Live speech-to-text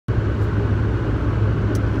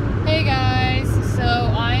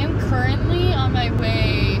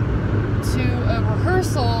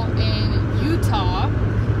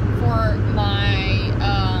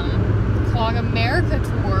America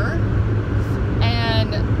tour,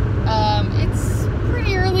 and it's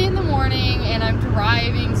pretty early in the morning, and I'm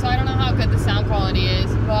driving, so I don't know how good the sound quality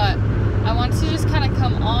is, but I wanted to just kind of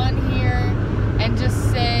come on here and just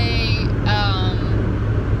say,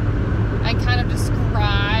 and kind of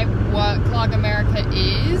describe what Clog America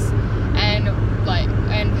is, and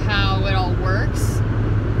how it all works.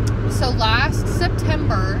 So last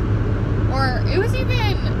September, or it was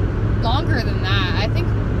even longer than that, I think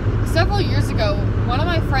several years ago, one of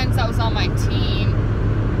my friends that was on my team,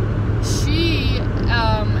 she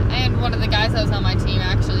and one of the guys that was on my team,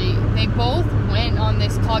 actually, they both went on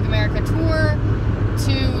this Clog America tour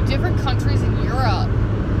to different countries in Europe,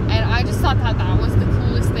 and I just thought that that was the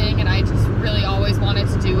coolest thing, and I just really always wanted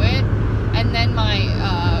to do it. And then my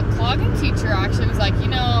clogging teacher actually was like, you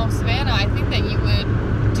know, Savannah, I think that you would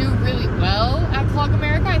do really well at Clog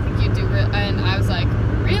America. I think you'd do and I was like,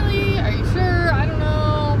 really? Are you sure? I don't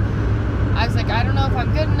know. I was like, I don't know if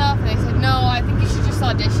I'm good enough. And they said, no, I think you should just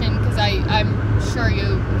audition, because I'm sure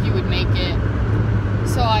you would make it.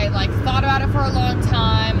 So I thought about it for a long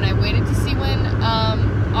time, and I waited to see when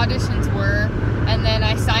auditions were, and then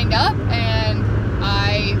I signed up and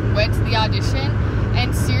I went to the audition.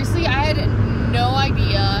 And seriously, I had no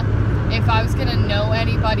idea if I was gonna know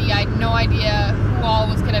anybody. I had no idea who all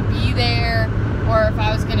was gonna be there, or if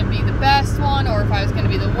I was gonna be the best one, or if I was gonna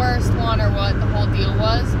be the worst one, or what the whole deal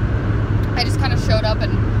was. I just kind of showed up,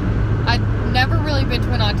 and I'd never really been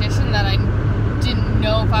to an audition that I didn't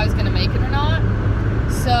know if I was gonna make it or not.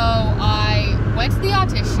 So I went to the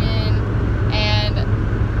audition, and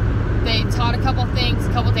they taught a couple things,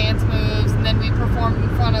 a couple dance moves, and then we performed in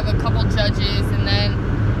front of a couple judges, and then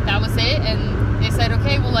that was it. And they said,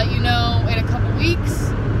 okay, we'll let you know in a couple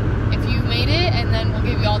weeks if you made it, and then we'll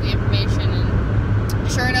give you all the information.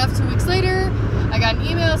 And sure enough, 2 weeks later, I got an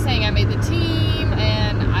email saying I made the team,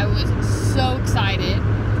 and I was so excited.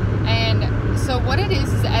 And so what it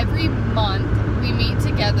is every month we meet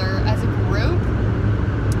together as a group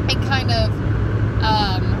and kind of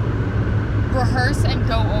rehearse and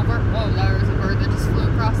go over, whoa, there was a bird that just flew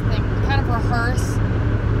across the thing, kind of rehearse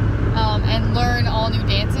and learn all new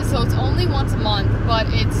dances. So it's only once a month, but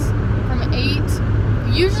it's from 8,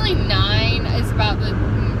 usually 9 is about the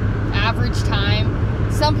average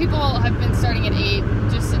time. Some people have been starting at 8,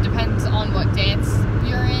 just it depends on what dance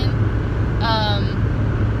you're in.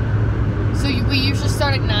 So we usually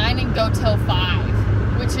start at 9 and go till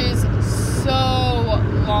 5, which is so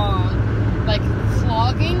long. Like,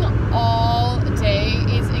 clogging all day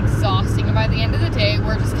is exhausting, and by the end of the day,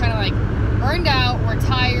 we're just kind of like burned out, we're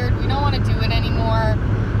tired, we don't want to do it anymore,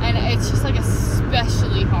 and it's just like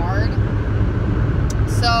especially hard.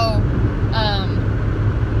 So,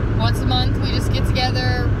 once a month, we just get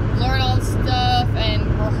together, learn all the stuff, and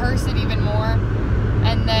rehearse it even more,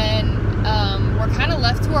 and then we're kind of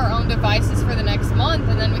left to our own devices for the next month,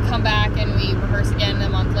 and then we come back and we rehearse again a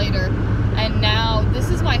month later. And now this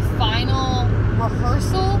is my final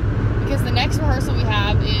rehearsal, because the next rehearsal we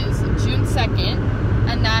have is June 2nd,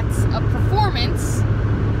 and that's a performance,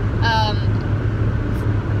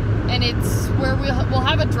 and it's where we'll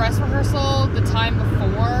have a dress rehearsal the time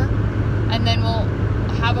before, and then we'll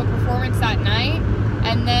have a performance that night,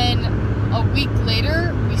 and then a week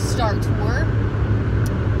later we start tour.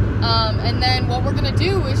 And then what we're gonna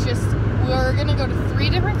do is we're gonna go to 3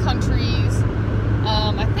 different countries.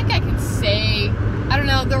 I think I can say, I don't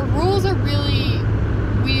know, the rules are really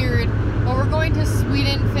weird, but we're going to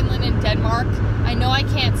Sweden, Finland, and Denmark. I know I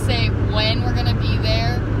can't say when we're gonna be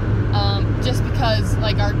there, just because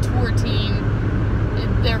like our tour team,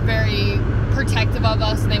 they're very protective of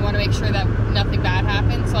us, and they want to make sure that nothing bad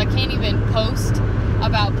happens. So I can't even post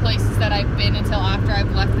about places that I've been until after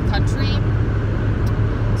I've left the country.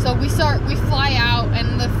 So we fly out,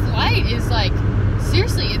 and the flight is like,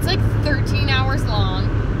 seriously, it's like 13 hours long,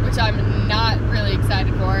 which I'm not really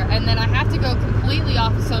excited for. And then I have to go completely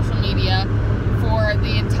off of social media for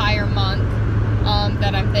the entire month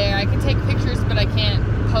that I'm there. I can take pictures, but I can't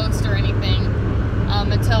post or anything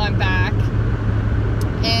until I'm back.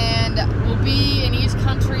 And we'll be in each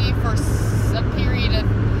country for a period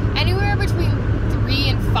of anywhere between 3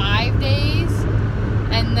 and 5 days.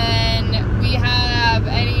 And then we have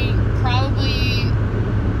probably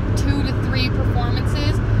 2 to 3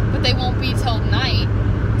 performances, but they won't be till night.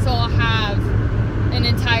 So I'll have an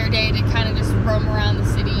entire day to kind of just roam around the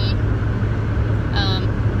city.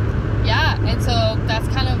 Yeah, and so that's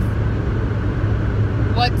kind of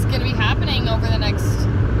what's going to be happening over the next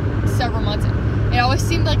several months. It always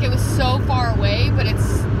seemed like it was so far away, but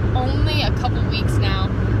it's only a couple weeks now.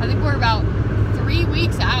 I think we're about 3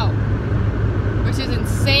 weeks out, which is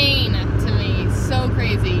insane to me. So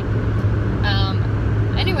crazy.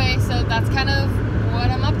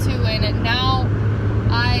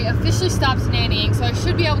 officially stopped nannying, so I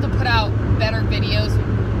should be able to put out better videos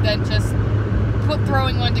than just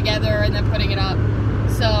throwing one together and then putting it up.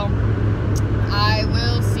 So I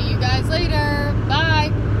will see you guys later. Bye.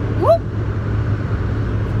 Whoop.